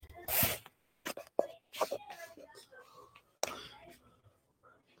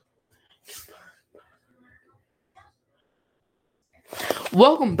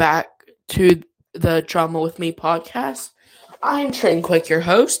Welcome back to the Drama with Me podcast. I'm Trent Quick, your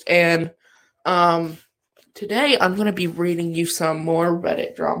host, and today I'm going to be reading you some more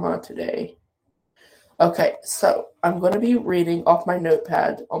Reddit drama today. Okay, so I'm going to be reading off my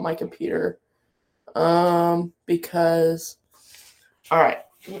notepad on my computer, because, alright,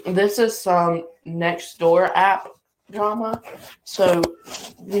 this is some Nextdoor app drama. So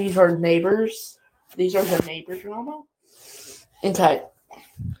these are neighbors. These are the neighbor drama. Okay.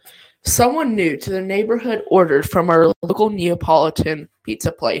 Someone new to the neighborhood ordered from our local Neapolitan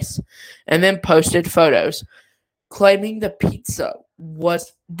pizza place and then posted photos claiming the pizza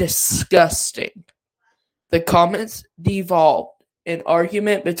was disgusting. The comments devolved an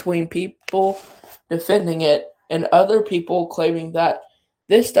argument between people defending it and other people claiming that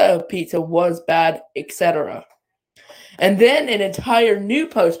this style of pizza was bad, etc. And then an entire new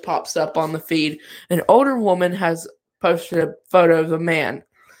post pops up on the feed. An older woman has posted a photo of a man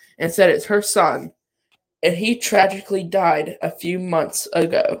and said it's her son, and he tragically died a few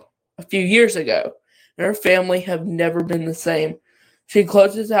years ago, and her family have never been the same. She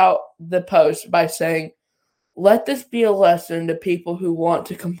closes out the post by saying, "Let this be a lesson to people who want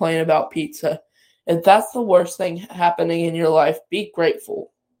to complain about pizza. If that's the worst thing happening in your life, be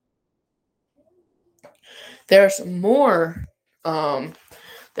grateful." There's more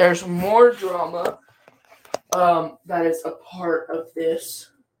drama that is a part of this.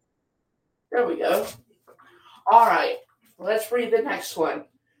 There we go. Alright, let's read the next one.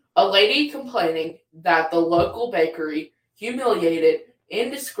 A lady complaining that the local bakery humiliated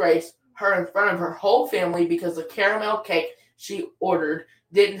and disgraced her in front of her whole family because the caramel cake she ordered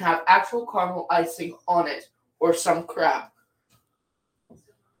didn't have actual caramel icing on it or some crap.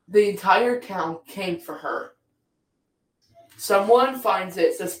 The entire town came for her. Someone finds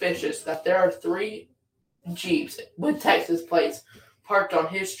it suspicious that there are 3 Jeeps with Texas plates parked on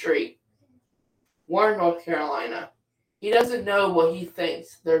his street. Warren, North Carolina. He doesn't know what he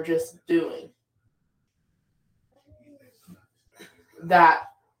thinks they're just doing. That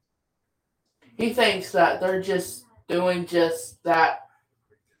he thinks that they're just doing just that.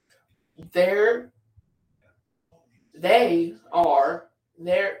 There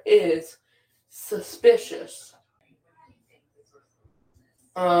is suspicious.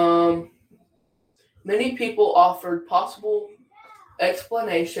 Many people offered possible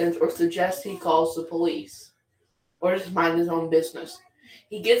explanations or suggest he calls the police or just mind his own business.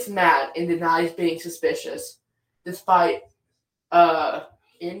 He gets mad and denies being suspicious, despite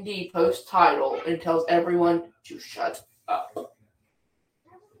indie post title, and tells everyone to shut up.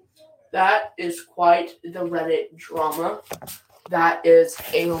 That is quite the Reddit drama. That is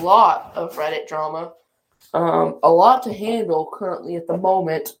a lot of Reddit drama. A lot to handle currently at the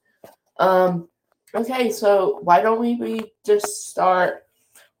moment. Okay, so why don't we just start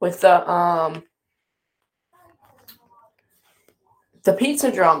with the pizza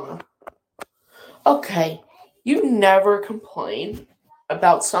drama. Okay, you never complain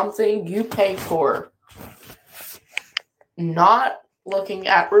about something you pay for, not looking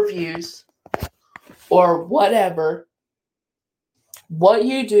at reviews or whatever. What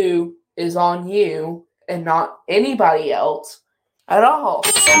you do is on you and not anybody else at all.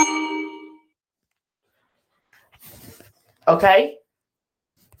 Okay?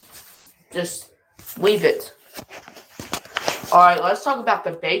 Just leave it. Alright, let's talk about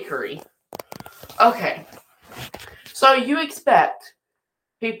the bakery. Okay. So you expect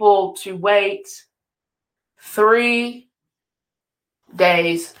people to wait 3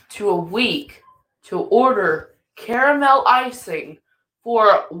 days to a week to order caramel icing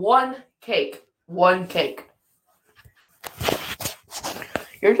for one cake. One cake.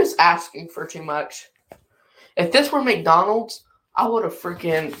 You're just asking for too much. If this were McDonald's, I would have put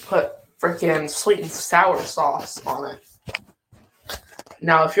sweet and sour sauce on it.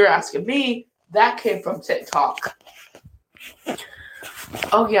 Now, if you're asking me, that came from TikTok.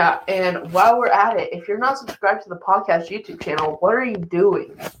 Oh, yeah, and while we're at it, if you're not subscribed to the podcast YouTube channel, what are you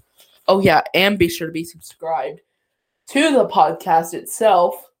doing? Oh, yeah, and be sure to be subscribed to the podcast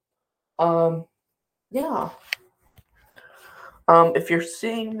itself. Yeah. If you're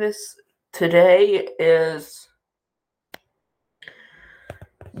seeing this, today is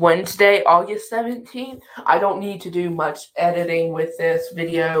Wednesday, August 17th. I don't need to do much editing with this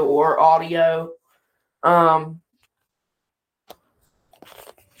video or audio. Oh,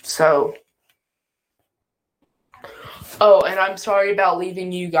 and I'm sorry about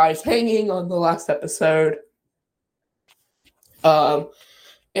leaving you guys hanging on the last episode.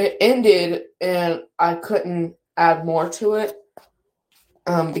 It ended and I couldn't add more to it,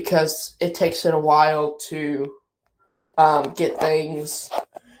 because it takes it a while to get things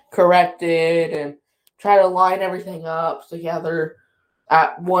corrected and try to line everything up together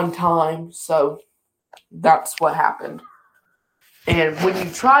at one time. So that's what happened. And when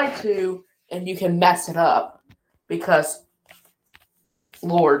you try to, and you can mess it up, because,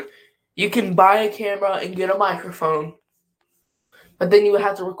 Lord, you can buy a camera and get a microphone, but then you would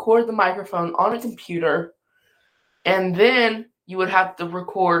have to record the microphone on a computer, and then you would have to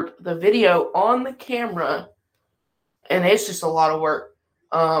record the video on the camera, and it's just a lot of work.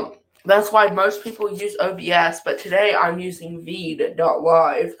 That's why most people use OBS, but today I'm using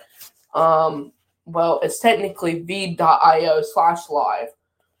Veed.live. Well, it's technically Veed.io/live,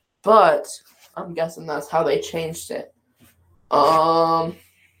 but I'm guessing that's how they changed it.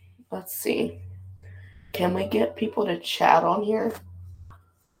 Let's see. Can we get people to chat on here?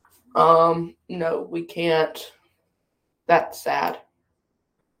 No, we can't. That's sad.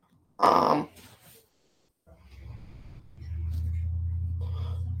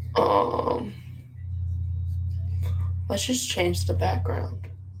 Let's just change the background.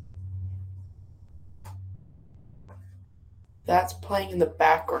 That's playing in the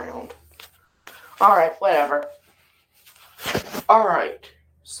background. Alright, whatever. Alright,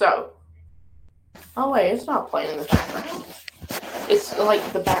 so. Oh, wait, it's not playing in the background. It's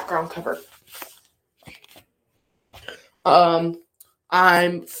like the background cover.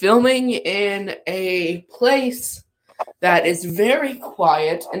 I'm filming in a place that is very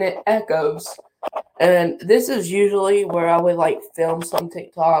quiet and it echoes. And this is usually where I would like film some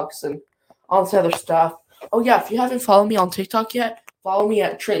TikToks and all this other stuff. Oh yeah, if you haven't followed me on TikTok yet, follow me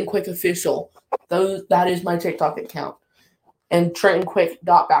at Trenton Quick Official. That is my TikTok account. And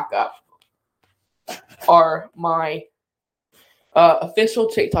TrentonQuick.backup are my official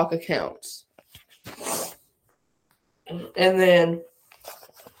TikTok accounts. And then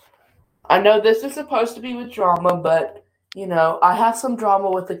I know this is supposed to be with drama, but you know, I have some drama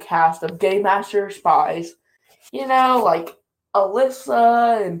with the cast of Game Master Spies. You know, like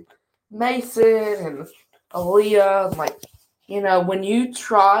Alyssa and Mason and Aaliyah. And like, you know, when you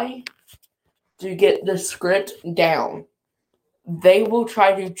try to get the script down, they will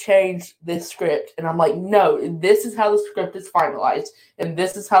try to change this script. And I'm like, no, this is how the script is finalized. And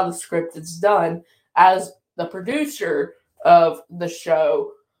this is how the script is done. As the producer of the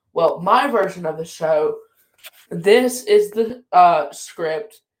show, well, my version of the show, this is the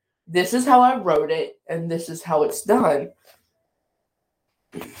script. This is how I wrote it. And this is how it's done.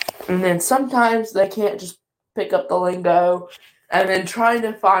 And then sometimes they can't just pick up the lingo. And then trying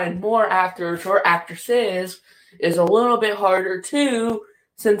to find more actors or actresses is a little bit harder too,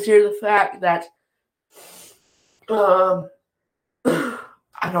 since you're the fact that I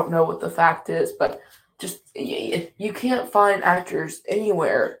don't know what the fact is, but just you can't find actors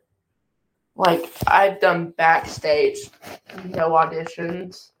anywhere. Like, I've done backstage, no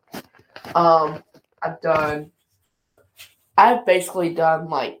auditions. I've basically done,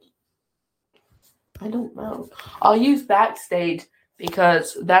 like, I don't know. I'll use backstage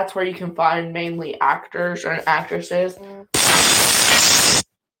because that's where you can find mainly actors and actresses.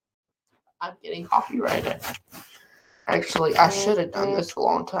 I'm getting copyrighted. Actually, I should have done this a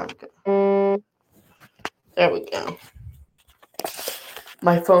long time ago. There we go.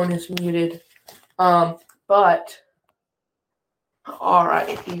 My phone is muted. But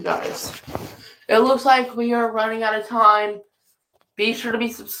alright, you guys. It looks like we are running out of time. Be sure to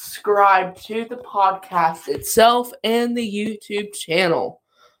be subscribed to the podcast itself and the YouTube channel.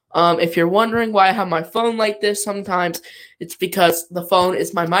 If you're wondering why I have my phone like this sometimes, it's because the phone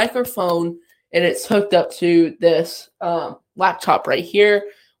is my microphone and it's hooked up to this laptop right here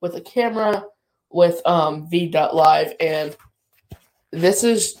with a camera with Veed.live, and this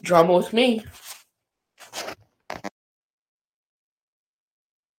is Drama with me.